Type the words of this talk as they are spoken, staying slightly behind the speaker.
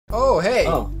Oh, hey.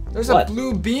 Oh, There's what? a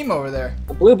blue beam over there.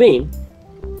 A blue beam?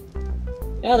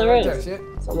 Yeah, there Right is. there, see it?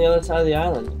 It's on the other side of the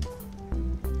island.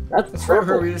 That's It's right here.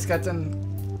 purple. We just got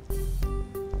done.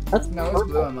 That's No, purple.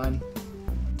 it's blue on mine.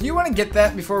 Do you want to get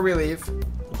that before we leave?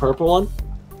 The purple one?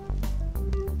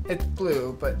 It's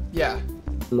blue, but yeah.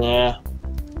 Nah.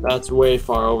 That's way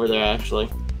far over there, actually.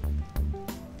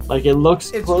 Like, it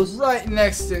looks It's close. right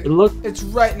next to. It's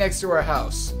right next to our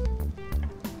house.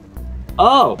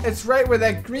 Oh! It's right where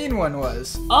that green one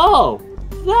was. Oh!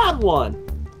 That one!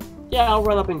 Yeah, I'll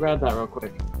run up and grab that real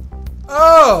quick.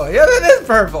 Oh, yeah, that is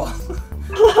purple.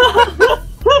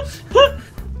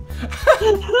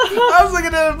 I was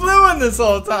looking at a blue one this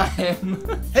whole time.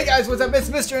 Hey guys, what's up? It's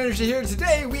Mr. Energy here.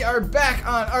 Today we are back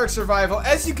on Ark Survival.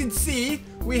 As you can see,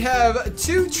 we have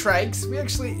two trikes.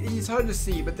 It's hard to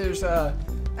see, but there's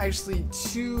actually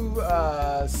two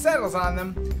saddles on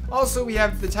them. Also, we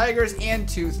have the tigers and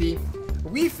Toothy.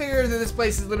 We figured that this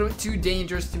place is a little bit too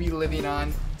dangerous to be living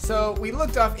on. So we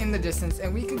looked off in the distance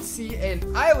and we could see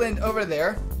an island over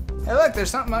there. Hey look, there's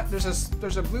something,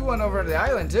 there's a blue one over the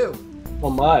island too.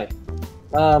 Oh my.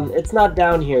 It's not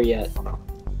down here yet.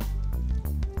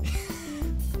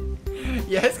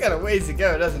 Yeah, it's got a ways to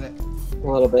go, doesn't it? A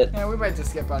little bit. Yeah, we might just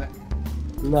skip on it.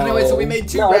 No. Anyway, so we made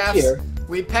two it's rafts. here.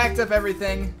 We packed up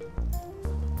everything,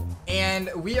 and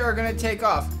we are gonna take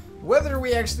off. Whether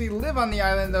we actually live on the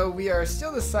island, though, we are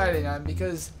still deciding on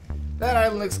because that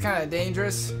island looks kind of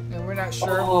dangerous, and we're not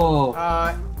sure. Oh.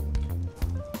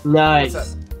 Nice.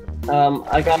 What's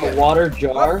I got a water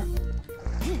jar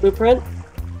blueprint.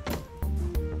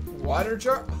 Water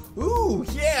jar? Ooh,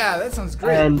 yeah, that sounds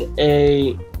great. And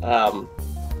a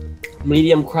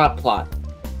medium crop plot.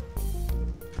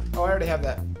 Oh, I already have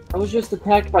that. I was just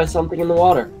attacked by something in the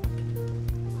water.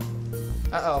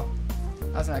 Uh-oh.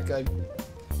 That's not good.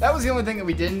 That was the only thing that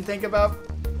we didn't think about,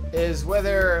 is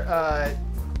whether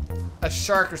a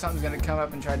shark or something's going to come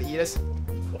up and try to eat us.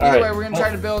 Anyway, we're going to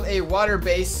try to build a water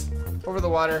base over the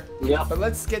water. Yep. But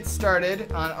let's get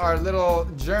started on our little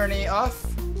journey off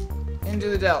into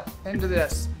the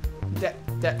depths.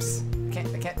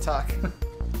 I can't talk.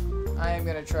 I am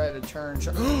going to try to turn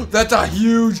shark. That's a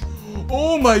huge...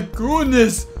 Oh my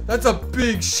goodness! That's a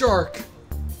big shark!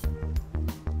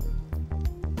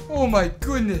 Oh my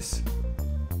goodness!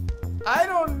 I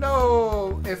don't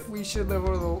know if we should live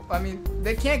over the... I mean,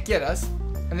 they can't get us.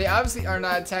 And they obviously are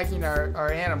not attacking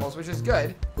our animals, which is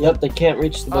good. Yep, they can't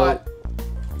reach the boat.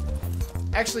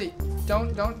 Actually,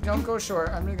 don't go ashore.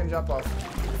 I'm just gonna jump off.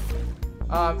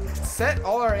 Set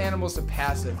all our animals to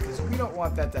passive, because we don't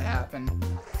want that to happen.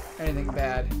 Anything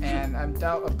bad. And I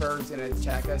doubt a bird's gonna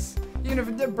attack us. Even if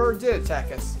a bird did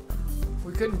attack us,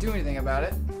 we couldn't do anything about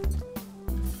it.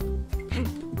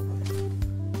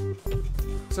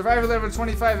 Survivor level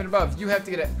 25 and above. You have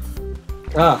to get it.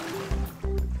 Ah.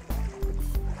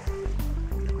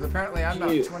 Because apparently I'm not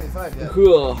 25 yet.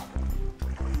 Cool.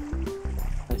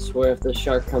 I swear if the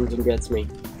shark comes and gets me.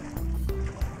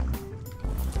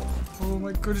 Oh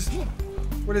my goodness.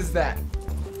 What is that?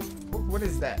 What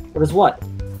is that? What is what?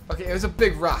 Okay, it was a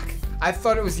big rock. I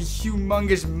thought it was a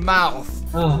humongous mouth.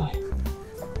 Oh.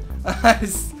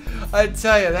 I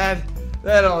tell you,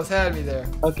 that almost had me there.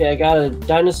 Okay, I got a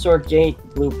dinosaur gate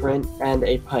blueprint and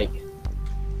a pike.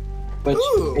 Which,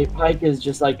 Ooh. a pike is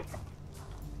just like...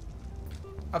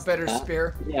 A better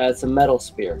spear? Yeah, it's a metal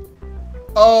spear.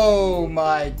 Oh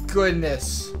my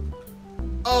goodness.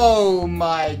 Oh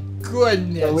my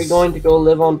goodness. Are we going to go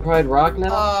live on Pride Rock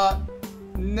now?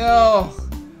 No.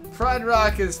 Pride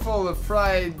Rock is full of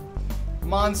pride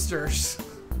monsters.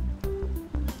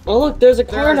 Oh look, there's a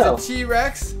Carno. There's a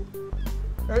T-Rex.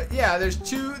 Yeah, there's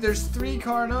three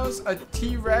Carnos, a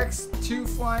T-Rex, two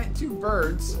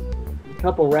birds. A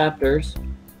couple raptors.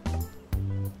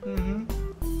 Mm-hmm.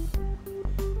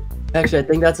 Actually, I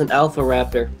think that's an alpha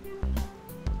raptor.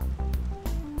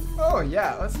 Oh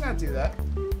yeah, let's not do that.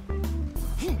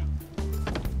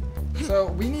 So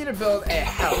we need to build a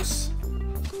house.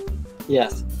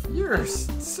 Yes. You're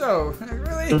so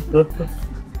really.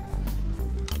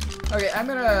 Okay, I'm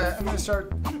gonna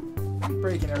start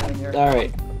breaking everything here. All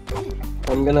right.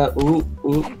 I'm gonna. Ooh.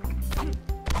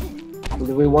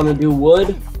 Do we want to do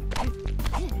wood?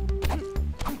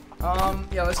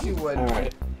 Yeah, let's do wood. All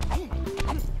right.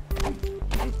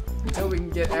 Until we can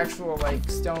get actual like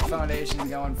stone foundations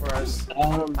going for us.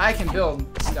 I can build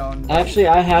stone. Actually,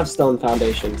 I have stone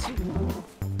foundations.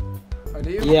 Oh, do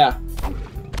you? Yeah.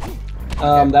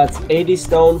 That's 80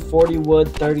 stone, 40 wood,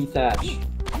 30 thatch.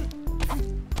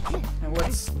 And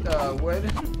what's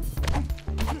wood?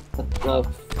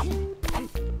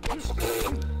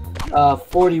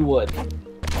 40 wood.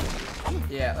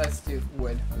 Yeah, let's do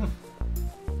wood.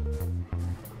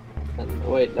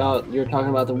 Wait, no, you're talking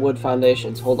about the wood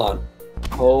foundations. Hold on.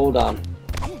 Hold on.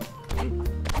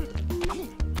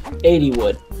 80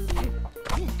 wood.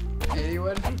 80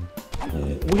 wood?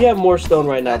 We have more stone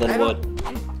right now than wood.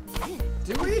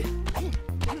 Do we?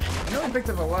 I know we picked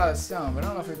up a lot of stone, but I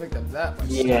don't know if we picked up that much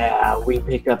stone. Yeah, we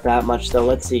picked up that much stone.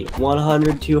 Let's see.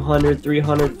 100, 200,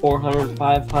 300, 400,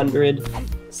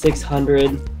 500,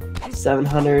 600,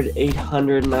 700,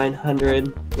 800,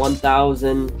 900,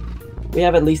 1,000. We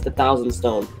have at least 1,000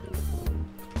 stone.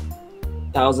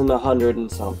 1,100 and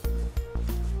some.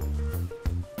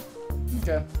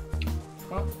 Okay.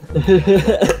 Well.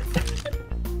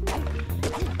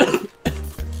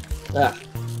 Ah.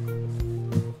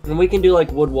 And we can do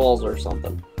like wood walls or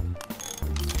something.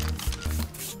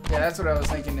 Yeah, that's what I was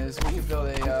thinking is we could build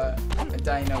a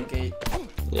dino gate.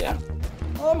 Yeah.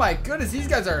 Oh my goodness, these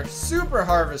guys are super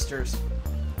harvesters.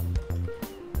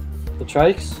 The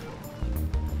trikes?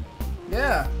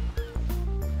 Yeah.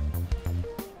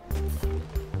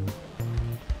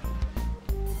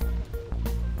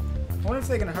 I wonder if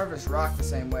they can harvest rock the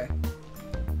same way.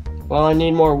 Well, I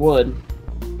need more wood.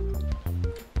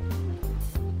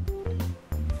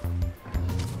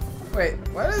 Wait,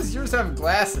 why does yours have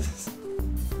glasses?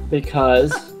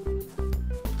 Because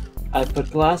I put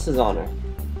glasses on her.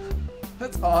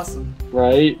 That's awesome.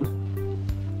 Right?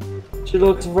 She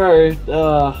looks very,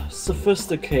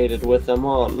 sophisticated with them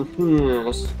on.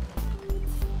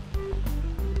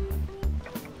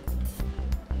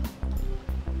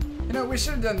 You know, we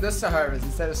should have done this to harvest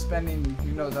instead of spending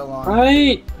who knows how long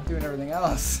Right? doing everything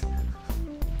else.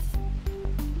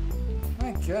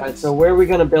 My goodness. Alright, so where are we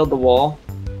gonna build the wall?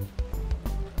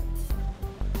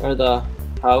 Or the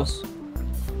house?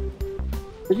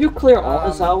 Did you clear all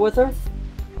this out with her?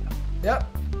 Yep.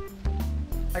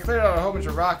 I cleared out a whole bunch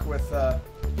of rock with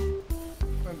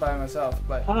went by myself,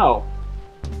 but How?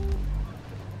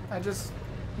 I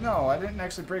didn't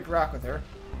actually break rock with her.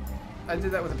 I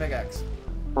did that with a pickaxe.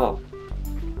 Oh.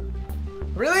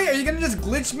 Really? Are you gonna just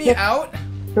glitch me out?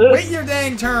 Wait your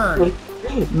dang turn.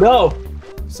 No!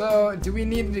 So, do we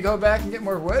need to go back and get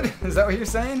more wood? Is that what you're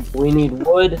saying? We need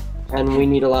wood, and we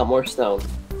need a lot more stone.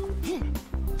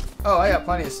 Oh, I got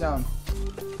plenty of stone.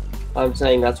 I'm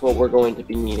saying that's what we're going to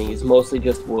be needing. Is mostly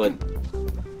just wood.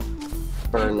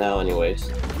 For now, anyways.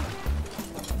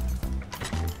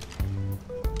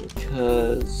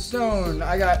 Because... Stone.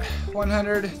 I got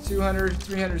 100, 200,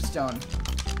 300 stone.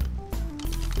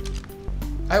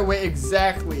 I weigh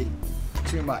exactly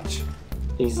too much.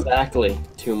 Exactly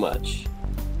too much.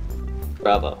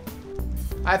 Bravo.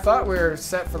 I thought we were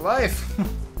set for life.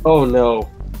 Oh no.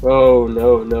 Oh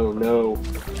no, no, no.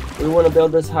 We want to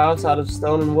build this house out of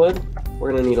stone and wood?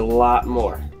 We're gonna need a lot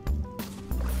more.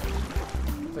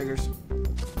 Figures.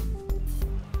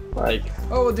 Like...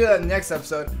 Oh, we'll do that in the next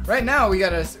episode. Right now, we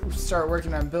gotta start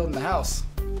working on building the house.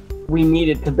 We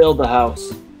needed to build the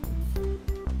house.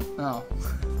 Oh.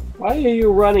 Why are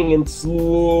you running in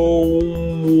slow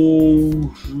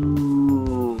motion?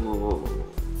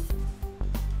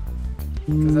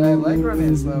 Because I like running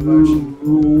in slow motion.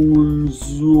 Going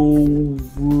so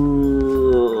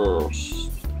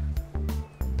fast.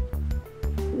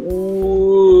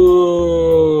 Whoa.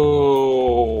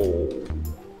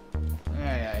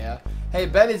 Yeah. Hey,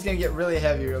 Betty's gonna get really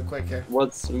heavy real quick here.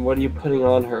 What are you putting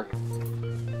on her?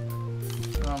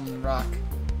 Rock.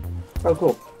 Oh,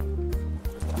 cool.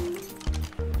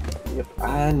 Yep,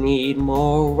 I need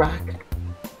more rock.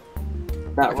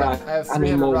 Not Okay, rock. I have I need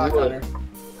 300 more rock wood. on her.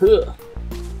 Huh.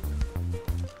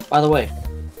 By the way,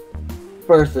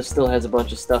 Bertha still has a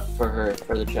bunch of stuff for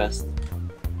the chest.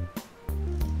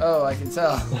 Oh, I can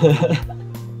tell.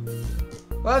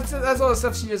 Well, that's all the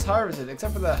stuff she just harvested,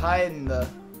 except for the hide and the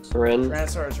Syringe.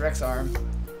 Tyrannosaurus Rex arm.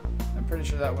 I'm pretty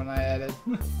sure that one I added.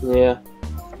 Yeah.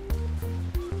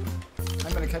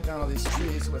 I'm gonna cut down all these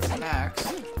trees with an axe.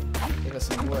 Get us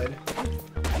some wood.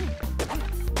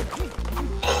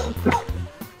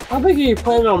 How big are you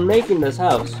planning on making this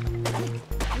house?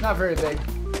 Not very big.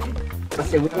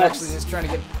 Okay, we I'm got, actually just trying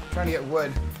to get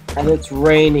wood. and it's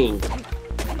raining.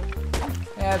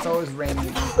 Yeah, it's always raining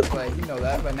in the play. You know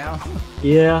that by now.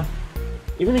 Yeah.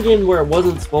 Even the game where it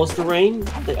wasn't supposed to rain,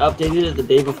 they updated it the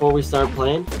day before we started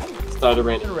playing. It started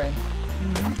raining. It'll rain.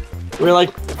 We were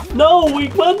like, no, we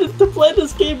wanted to play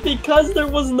this game because there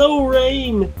was no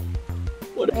rain.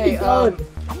 What have we done?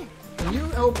 Can you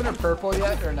open a purple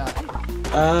yet or not?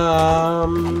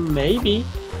 Maybe.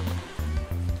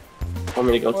 Want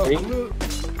me to go see? Blue,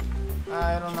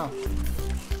 I don't know.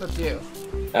 It's up to you.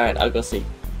 Alright, I'll go see.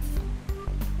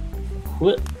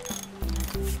 Quit.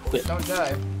 Don't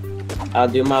die. I'll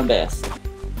do my best.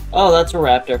 Oh, that's a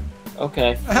raptor.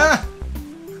 Okay.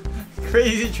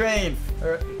 crazy train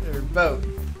or boat.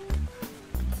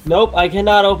 Nope, I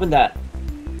cannot open that.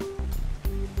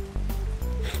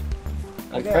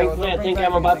 And Okay, frankly, well, I think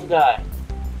I'm about to die.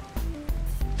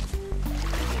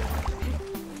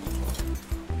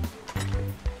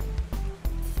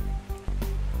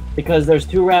 Because there's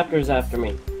 2 raptors after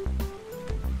me.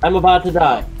 I'm about to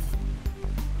die.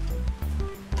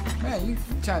 Man, you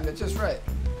timed it just right.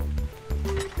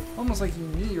 Almost like you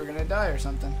knew you were gonna die or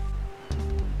something.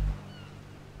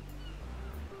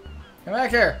 Come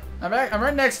back here. I'm back. I'm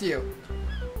right next to you.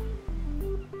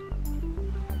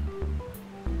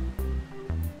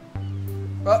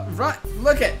 Well, run.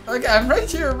 Look, I'm right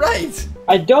to your right.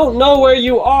 I don't know where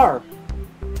you are.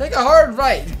 Take a hard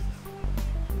right.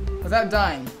 Without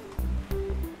dying.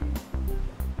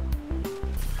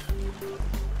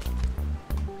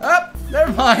 Up.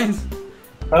 Never mind.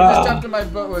 You just jumped in my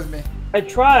boat with me. I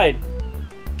tried.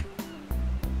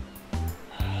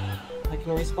 I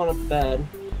can respawn a bed.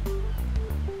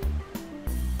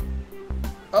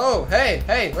 Oh, hey,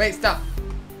 wait, stop.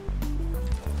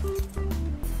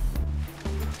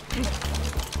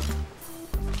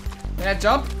 Can I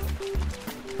jump?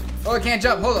 Oh, I can't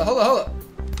jump. Hold up.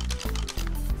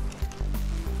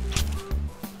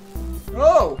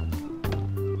 Oh!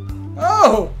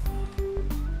 Oh!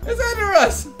 It's under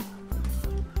us!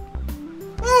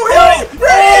 Oh, you're an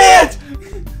idiot!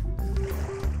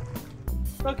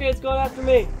 Okay, it's going after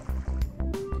me.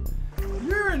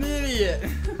 You're an idiot.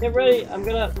 Get ready. I'm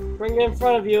gonna bring it in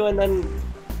front of you and then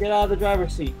get out of the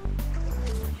driver's seat.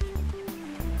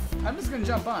 I'm just gonna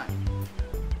jump on.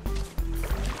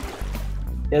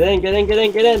 Get in.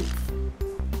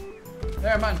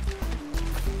 There, I'm on.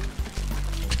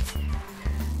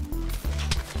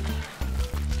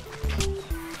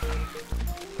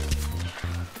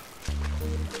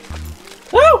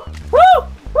 Woo! Woo!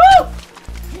 Woo!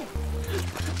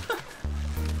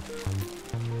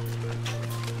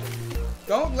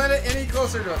 Don't let it any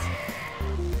closer to us.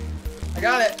 I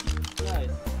got it. Nice.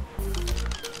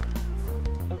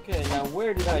 Okay, now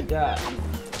where did I die?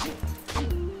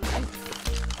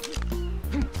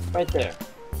 Right there.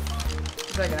 A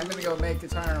second, I'm gonna go make the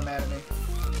Tyrant mad at me.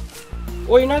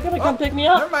 Well, you're not gonna come pick me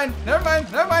up? Never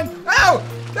mind. Ow!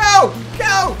 Go!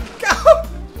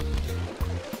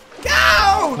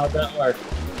 How'd that work?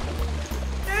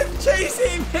 It's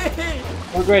chasing me!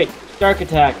 Oh great, shark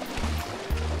attack.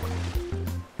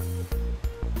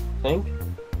 Think?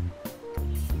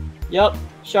 Yup,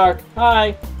 shark.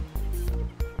 Hi!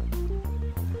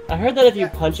 I heard that if you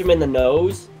punch him in the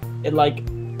nose, it like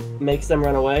makes them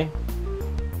run away.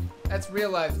 That's real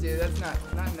life, dude. That's not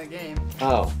in the game.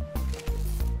 Oh.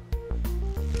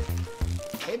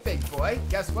 Hey, big boy.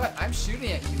 Guess what? I'm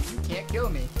shooting at you. You can't kill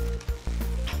me.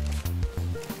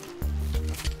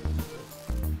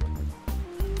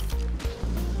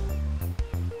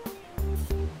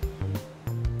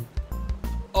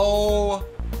 Oh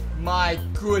my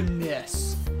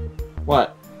goodness.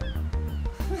 What?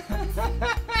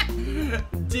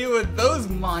 Deal with those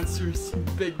monsters, you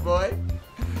big boy.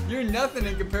 You're nothing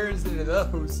in comparison to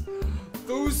those.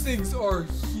 Those things are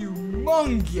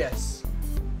humongous.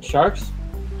 Sharks?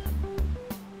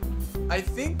 I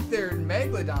think they're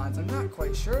megalodons. I'm not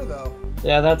quite sure though.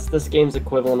 Yeah, that's this game's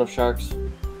equivalent of sharks.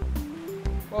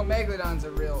 Well, megalodon's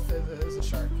is a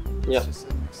shark. Yep. It's just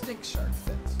an extinct shark.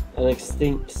 That's... An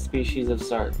extinct species of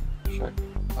shark.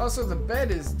 Also, the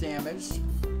bed is damaged.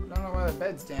 I don't know why the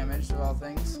bed's damaged, of all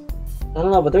things. I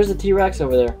don't know, but there's a T-Rex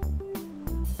over there.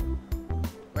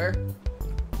 Where?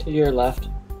 To your left.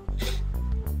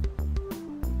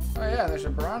 Oh yeah, there's a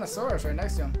Brontosaurus right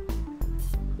next to him.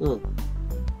 Mm.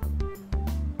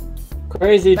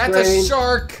 Crazy That's train. a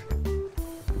shark!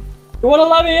 You wanna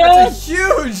let me in?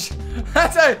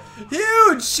 That's a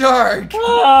huge shark!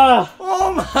 Ah!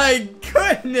 Oh my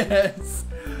goodness!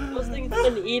 Those things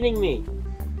have been eating me.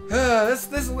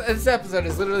 This episode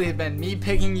has literally been me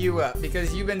picking you up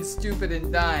because you've been stupid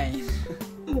and dying.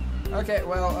 Okay,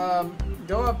 well,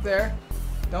 go up there.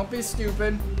 Don't be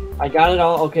stupid. I got it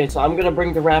all. Okay, so I'm gonna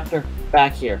bring the raptor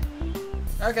back here.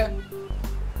 Okay.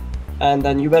 And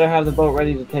then you better have the boat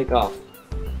ready to take off.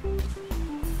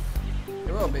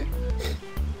 It will be.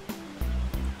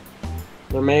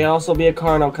 There may also be a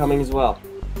Carno coming as well.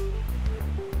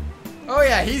 Oh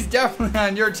yeah, he's definitely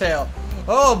on your tail.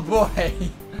 Oh boy.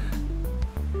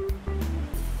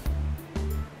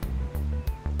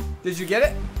 Did you get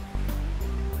it?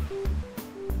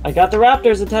 I got the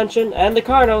raptor's attention and the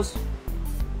Carnos.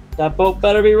 That boat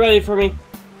better be ready for me.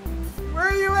 Where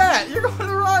are you at? You're going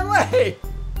the wrong way.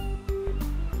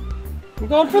 I'm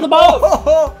going for the boat.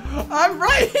 Oh, I'm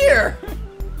right here.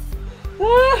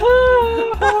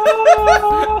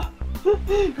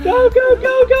 Go, go,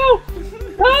 go, go!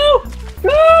 Go!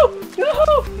 Go!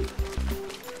 Go!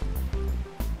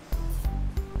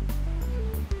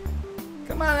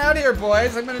 Come on out here,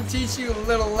 boys. I'm gonna teach you a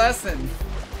little lesson.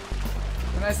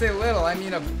 When I say little, I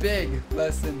mean a big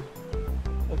lesson.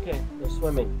 Okay, they're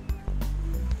swimming.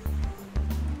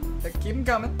 Keep them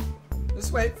coming.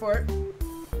 Just wait for it.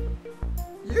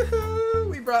 Yoo-hoo!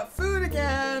 We brought food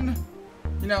again!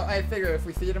 You know, I figure if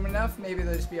we feed them enough, maybe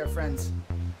they'll just be our friends.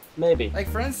 Maybe. Like,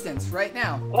 for instance, right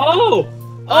now. Oh!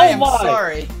 I am my.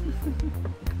 sorry.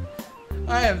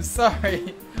 I am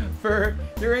sorry for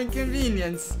your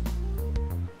inconvenience.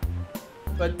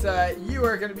 But you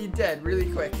are going to be dead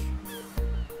really quick.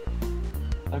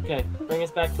 Okay, bring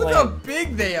us back to Look land. how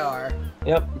big they are.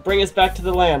 Yep, bring us back to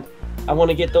the land. I want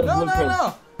to get those blueprints.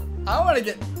 No. I want to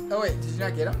get... Oh, wait. Did you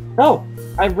not get them? No,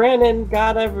 I ran in,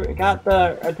 got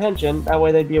the attention. That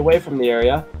way they'd be away from the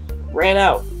area. Ran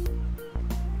out.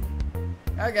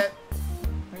 Okay.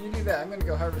 When you do that, I'm going to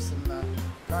go harvest some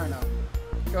carno.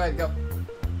 Go ahead, go.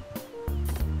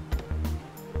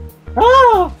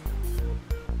 Ah!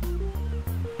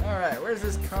 Alright, where's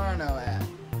this carno at?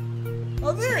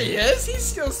 Oh, there he is! He's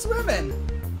still swimming!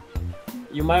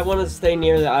 You might want to stay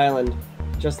near the island,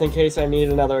 just in case I need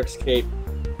another escape.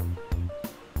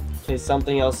 In case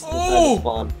something else decides to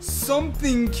spawn.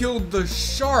 Something killed the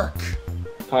shark!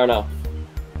 Carno.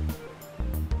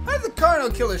 How did the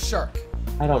carno kill a shark?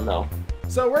 I don't know.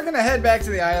 So we're gonna head back to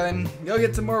the island, go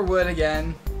get some more wood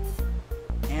again,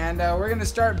 and we're gonna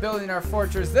start building our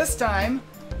fortress. This time,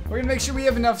 we're gonna make sure we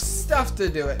have enough stuff to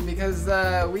do it, because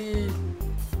we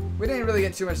didn't really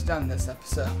get too much done this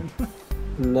episode.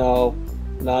 No,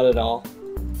 not at all.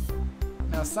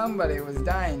 Now somebody was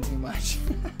dying too much.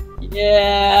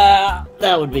 Yeah,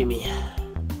 that would be me.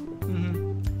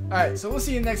 Alright, so we'll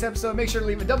see you in the next episode. Make sure to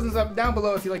leave a thumbs up down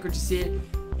below if you like what you see.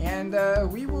 And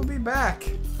we will be back.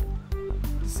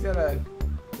 Just gotta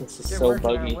This is get so working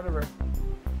buggy. on whatever.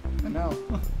 I know.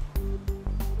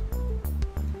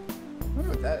 I wonder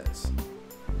what that is.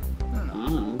 I don't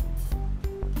know.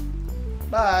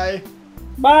 Bye.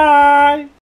 Bye!